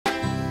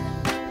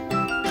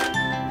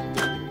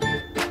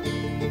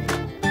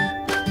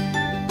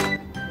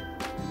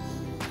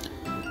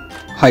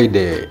Hi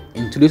there,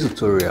 in today's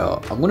tutorial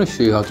I'm going to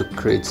show you how to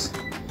create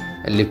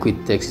a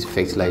liquid text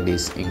effect like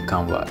this in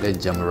Canva.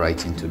 Let's jump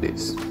right into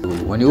this. So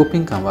when you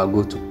open Canva,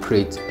 go to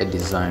create a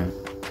design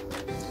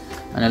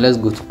and then let's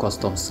go to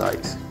custom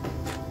size.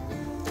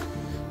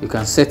 You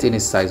can set any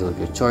size of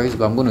your choice,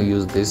 but I'm going to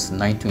use this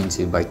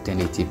 920 by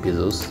 1080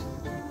 pixels.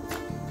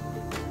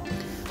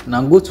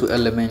 Now go to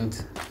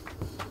element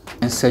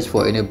and search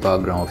for any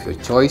background of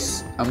your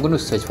choice. I'm going to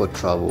search for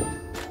travel.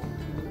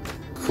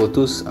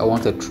 Photos, I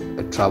want a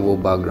travel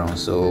background,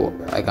 so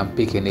I can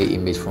pick any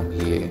image from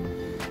here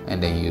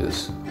and then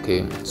use.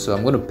 Okay, so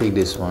I'm going to pick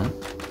this one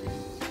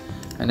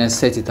and then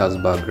set it as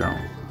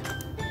background.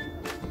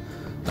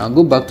 Now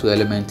go back to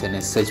element and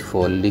then search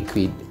for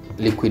liquid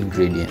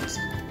gradient.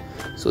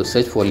 So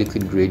search for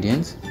liquid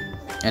gradient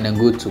and then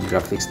go to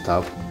graphics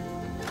tab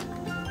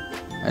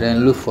and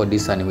then look for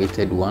this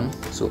animated one.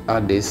 So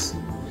add this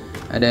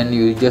and then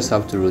you just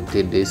have to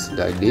rotate this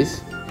like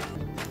this.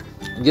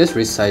 Just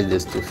resize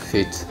this to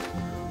fit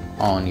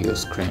on your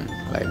screen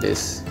like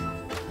this.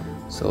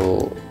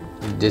 So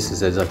this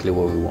is exactly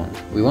what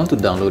we want to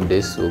download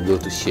this. So go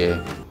to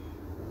share,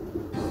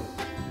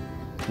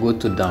 go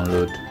to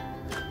download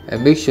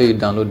and make sure you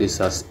download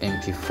this as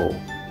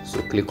MP4.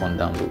 So click on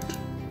download.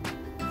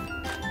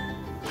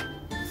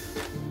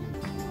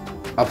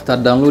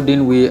 After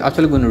downloading, we're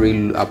actually going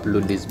to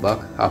upload this back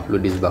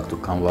to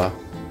Canva.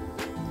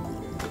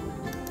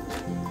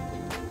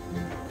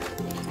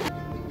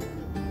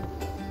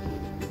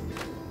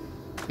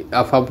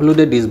 I've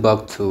uploaded this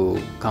back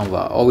to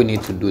Canva. All we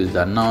need to do is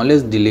that now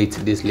let's delete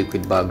this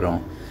liquid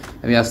background,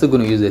 and we are still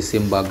going to use the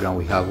same background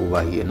we have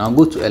over here. Now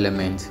go to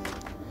element,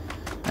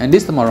 and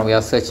this time around we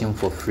are searching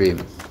for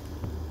frame.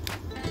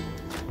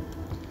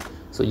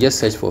 So just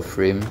search for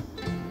frame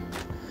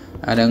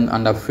and then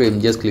under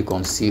frame just click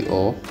on see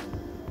all.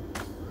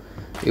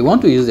 You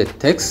want to use the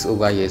text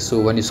over here, so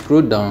when you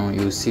scroll down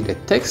you see the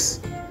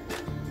text,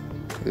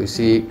 you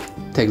see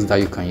text that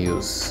you can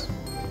use.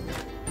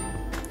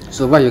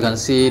 So over you can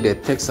see the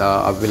texts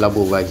are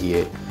available over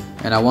here,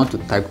 and I want to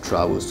type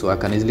travel, so I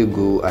can easily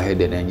go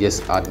ahead and then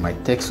just add my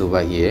text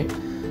over here.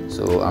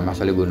 So I'm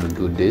actually going to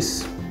do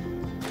this.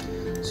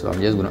 So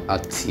I'm just going to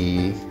add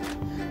T,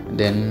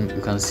 then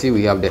you can see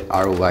we have the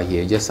R over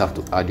here. You just have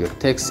to add your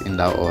text in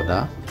that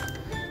order.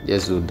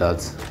 Just do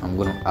that. I'm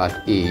going to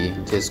add A,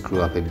 just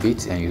screw up a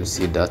bit and you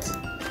see that.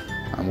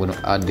 I'm going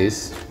to add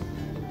this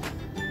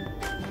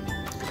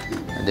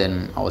and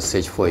then I'll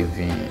search for a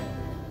V.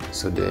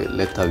 So the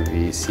letter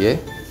V is here.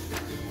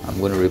 I'm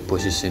going to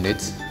reposition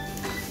it.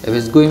 If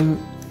it's going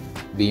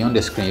beyond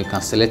the screen, you can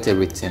select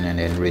everything and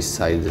then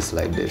resize this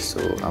like this.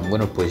 So I'm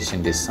going to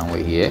position this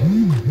somewhere here,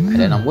 and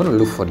then I'm going to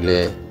look for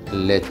the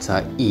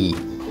letter E.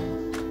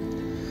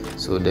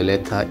 So the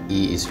letter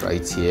E is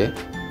right here.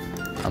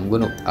 I'm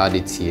going to add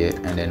it here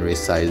and then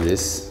resize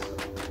this.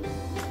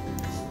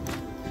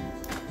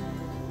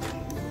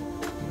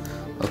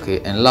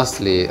 Okay, and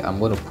lastly I'm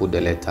going to put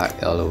the letter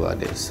L over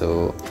there.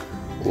 So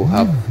we'll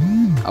have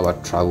our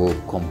travel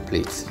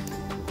complete.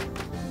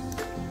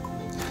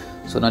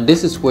 So now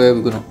this is where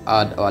we're going to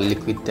add our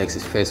liquid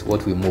text first.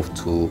 What we move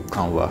to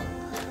Canva,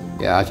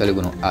 we are actually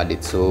going to add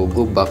it. So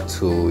go back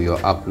to your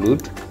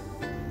upload,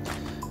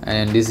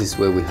 and this is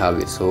where we have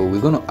it. So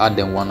we're going to add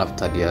them one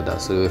after the other.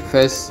 So the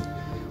first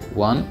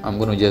one, I'm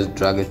going to just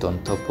drag it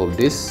on top of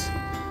this.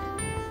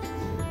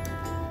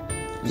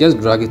 Just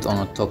drag it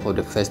on top of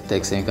the first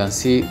text, and you can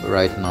see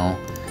right now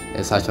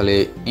it's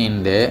actually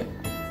in there.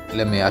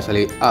 Let me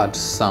actually add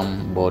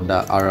some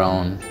border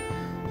around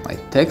my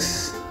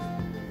text.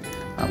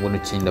 I'm going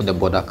to change the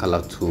border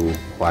color to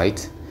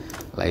white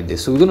like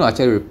this. So we're going to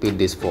actually repeat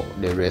this for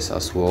the rest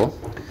as well.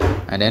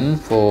 And then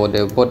for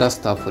the border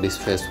stuff for this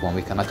first one,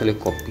 we can actually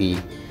copy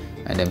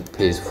and then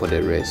paste for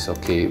the rest.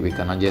 Okay, we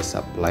cannot just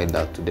apply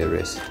that to the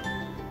rest.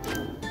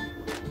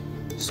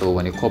 So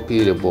when you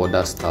copy the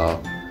border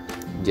style,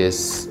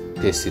 just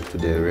paste it to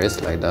the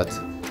rest like that.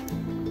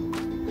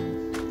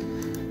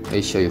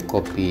 Make sure you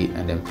copy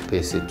and then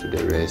paste it to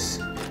the rest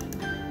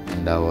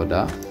in that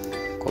order.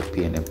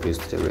 Copy and then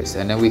paste to the rest,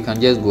 and then we can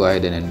just go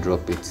ahead and then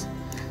drop it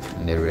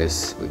in the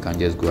rest. We can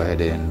just go ahead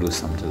and do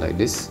something like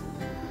this.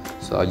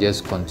 So I'll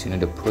just continue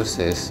the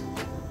process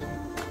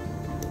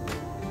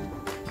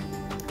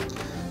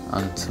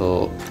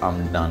until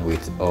I'm done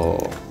with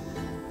all.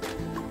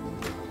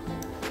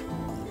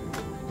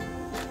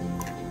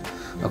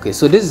 Okay,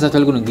 so this is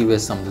actually going to give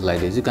us something like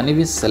this. You can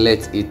even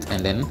select it,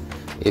 and then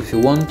if you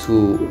want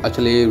to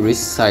actually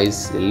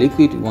resize the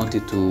liquid, you want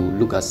it to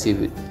look as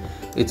if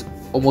it's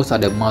almost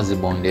at the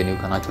maximum, then you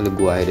can actually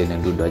go ahead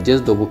and do that.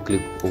 Just double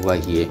click over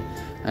here,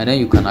 and then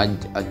you can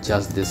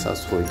adjust this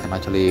as well. You can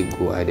actually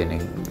go ahead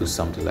and do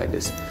something like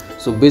this.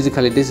 So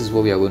basically this is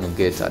what we are going to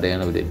get at the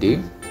end of the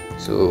day.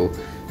 So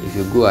if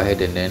you go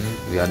ahead and then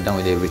we are done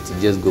with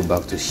everything, just go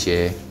back to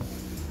share,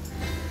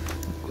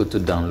 go to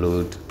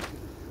download,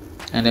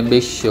 and then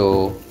make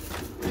sure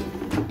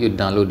you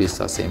download this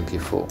as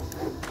MP4.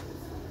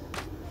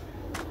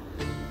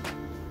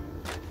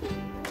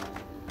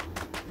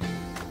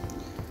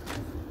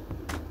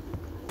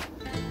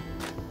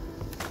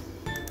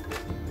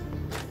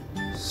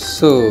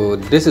 So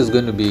this is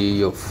going to be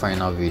your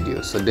final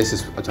video. So this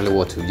is actually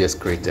what we just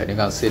created. You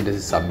can see this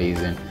is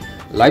amazing.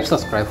 Like,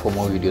 subscribe for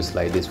more videos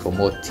like this, for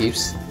more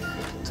tips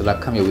till I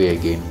come your way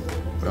again.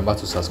 Remember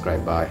to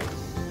subscribe. Bye.